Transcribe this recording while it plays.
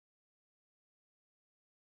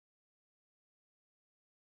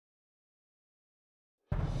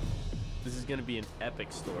This is gonna be an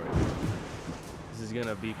epic story. This is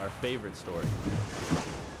gonna be our favorite story.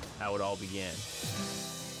 How it all began.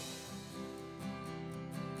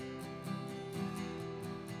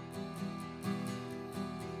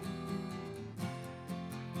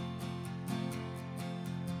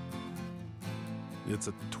 It's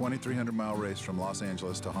a 2,300-mile race from Los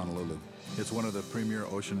Angeles to Honolulu. It's one of the premier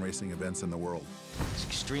ocean racing events in the world. It's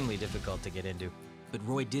extremely difficult to get into, but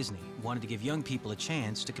Roy Disney wanted to give young people a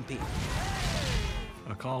chance to compete.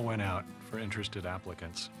 A call went out for interested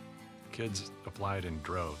applicants. Kids applied in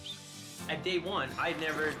droves. At day one, I'd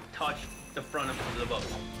never touched the front of the boat.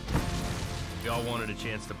 We all wanted a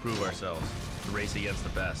chance to prove ourselves, to race against the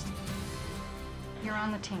best. You're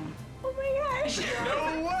on the team. Oh my gosh!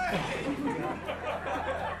 No way!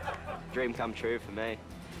 Dream come true for me.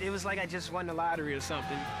 It was like I just won the lottery or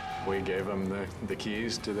something. We gave them the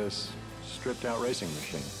keys to this stripped-out racing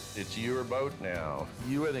machine. It's your boat now.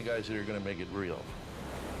 You are the guys that are going to make it real.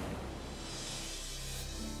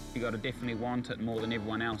 You got to definitely want it more than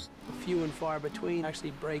everyone else. Few and far between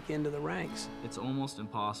actually break into the ranks. It's almost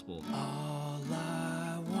impossible. All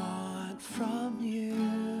I want from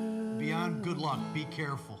you. Beyond good luck, be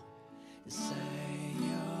careful. Say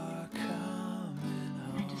you're coming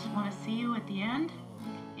home. I just want to see you at the end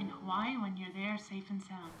in Hawaii when you're there safe and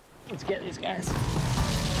sound. Let's get these guys.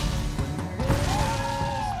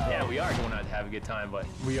 Yeah, we are going out to have a good time, but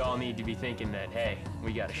we all need to be thinking that, hey,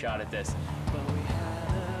 we got a shot at this.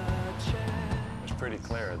 It's pretty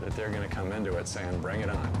clear that they're going to come into it saying, bring it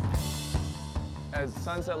on. At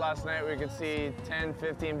sunset last night, we could see 10,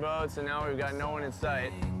 15 boats, and now we've got no one in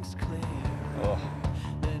sight. Oh.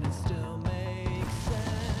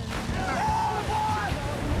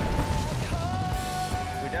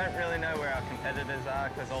 We don't really know where our competitors are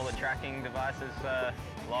because all the tracking devices are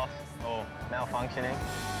lost or malfunctioning.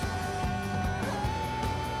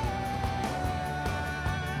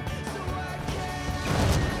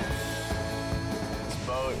 This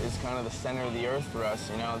boat is kind of the center of the earth for us,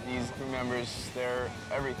 you know. These crew members, they're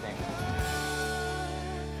everything.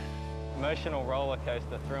 Emotional roller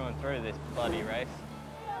coaster through and through this bloody race.